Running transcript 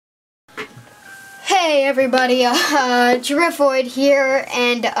Hey everybody, Driftoid here,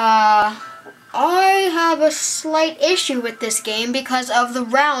 and I have a slight issue with this game because of the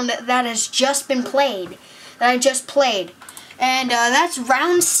round that has just been played, that I just played. And that's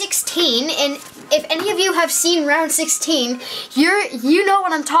round 16, and if any of you have seen round 16, you know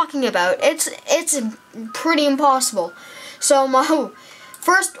what I'm talking about. It's pretty impossible. So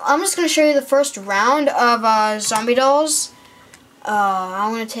first, I'm just going to show you the first round of zombie dolls.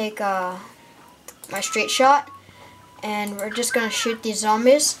 I'm going to take my straight shot, and we're just going to shoot these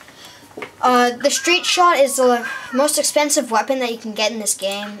zombies. The straight shot is the most expensive weapon that you can get in this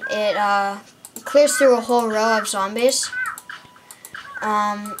game. It clears through a whole row of zombies.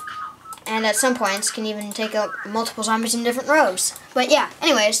 And at some points can even take out multiple zombies in different rows. But yeah,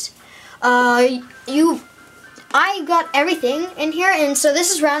 anyways, I got everything in here, and so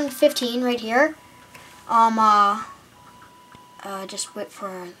this is round 15 right here. Just wait for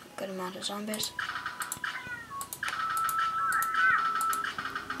a good amount of zombies.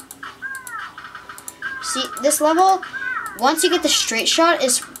 See, this level, once you get the straight shot,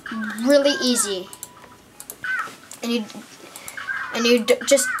 is really easy. And you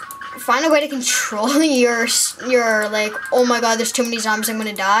just find a way to control your like, oh my god, there's too many zombies, I'm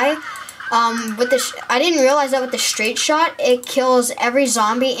gonna die. I didn't realize that with the straight shot, it kills every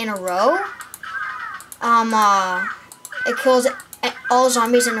zombie in a row. It kills all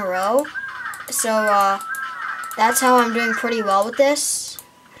zombies in a row. So that's how I'm doing pretty well with this.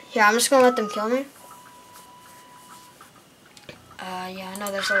 Here, I'm just gonna let them kill me. Yeah, I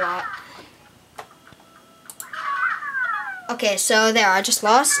know there's a lot. Okay, so there, I just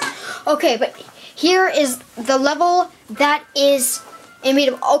lost. Okay, but here is the level that is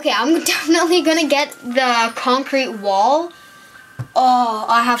immutable. Okay, I'm definitely gonna get the concrete wall. Oh,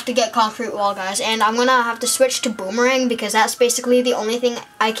 I have to get concrete wall, guys. And I'm gonna have to switch to boomerang because that's basically the only thing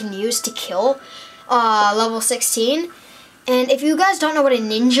I can use to kill level 16. And if you guys don't know what a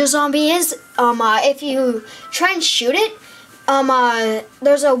ninja zombie is, if you try and shoot it,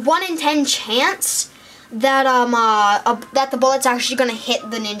 there's a 1 in 10 chance that that the bullet's actually gonna hit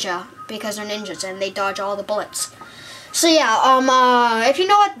the ninja because they're ninjas and they dodge all the bullets. So yeah, if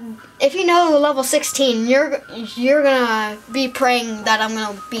you know level 16, you're gonna be praying that I'm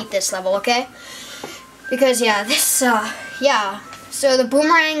gonna beat this level, okay? Because yeah, this yeah. So the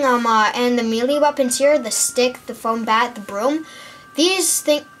boomerang and the melee weapons here, the stick, the foam bat, the broom,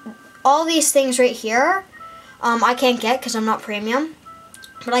 all these things right here, I can't get because I'm not premium.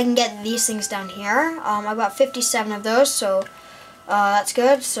 But I can get these things down here. I've got 57 of those, so that's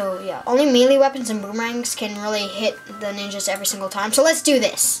good. So yeah, only melee weapons and boomerangs can really hit the ninjas every single time. So let's do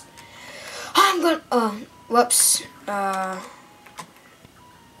this. I'm gonna. Oh, whoops. I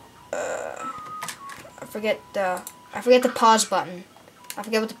forget the pause button. I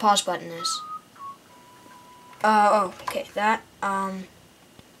forget what the pause button is. Oh, okay, that.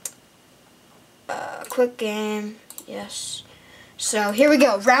 Quick game. Yes. So here we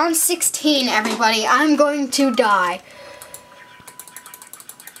go, round 16, everybody. I'm going to die.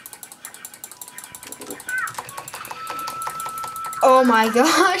 Oh my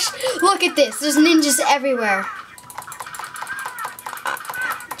gosh, look at this. There's ninjas everywhere.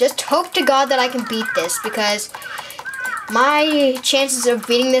 Just hope to God that I can beat this because my chances of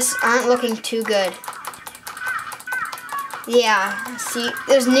beating this aren't looking too good. Yeah, see,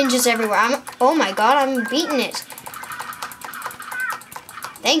 there's ninjas everywhere. Oh my God, I'm beating it.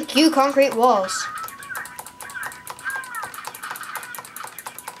 Thank you, concrete walls.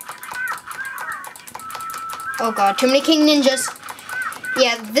 Oh god, too many king ninjas.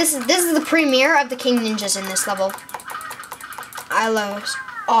 Yeah, this is the premiere of the king ninjas in this level. I lost.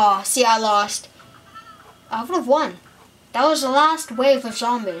 Oh, see, I lost. I would have won. That was the last wave of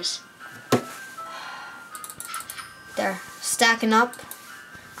zombies. They're stacking up.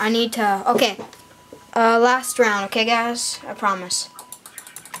 I need to. Okay. Last round. Okay, guys. I promise.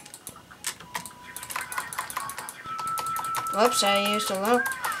 Whoops, I used a little.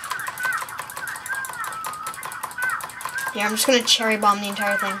 Here, I'm just gonna cherry bomb the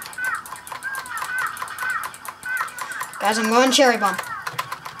entire thing. Guys, I'm going cherry bomb.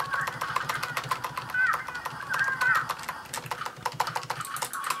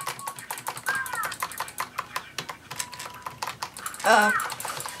 Uh-oh.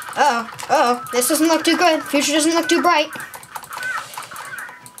 Uh-oh. Uh-oh. This doesn't look too good. Future doesn't look too bright.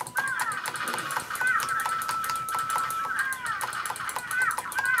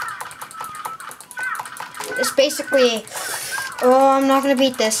 It's basically, oh, I'm not gonna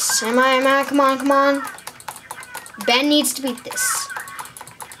beat this. Am I? Come on, come on. Ben needs to beat this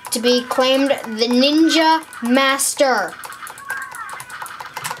to be claimed the Ninja Master.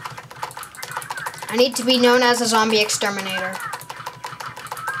 I need to be known as a zombie exterminator.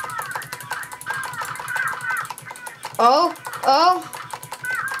 Oh, oh.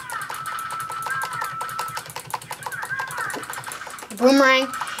 The boomerang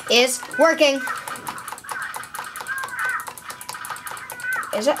is working.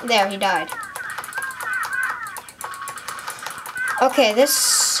 Is it? There, he died. Okay,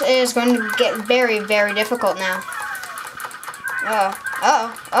 this is going to get very, very difficult now.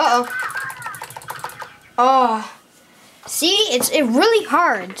 Oh. See, it's really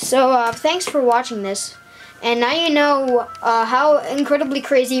hard. So, thanks for watching this. And now you know how incredibly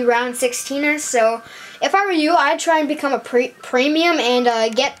crazy round 16 is. So, if I were you, I'd try and become a premium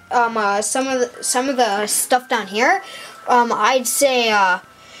and get some of the stuff down here. I'd say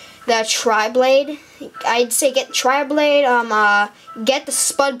the Tri-Blade. I'd say get Tri-Blade. Get the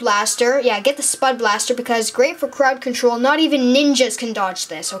Spud Blaster. Yeah, get the Spud Blaster because it's great for crowd control. Not even ninjas can dodge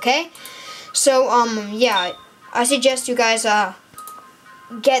this. Okay. So yeah, I suggest you guys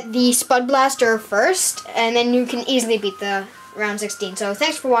get the Spud Blaster first, and then you can easily beat the round 16. So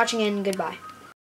thanks for watching and goodbye.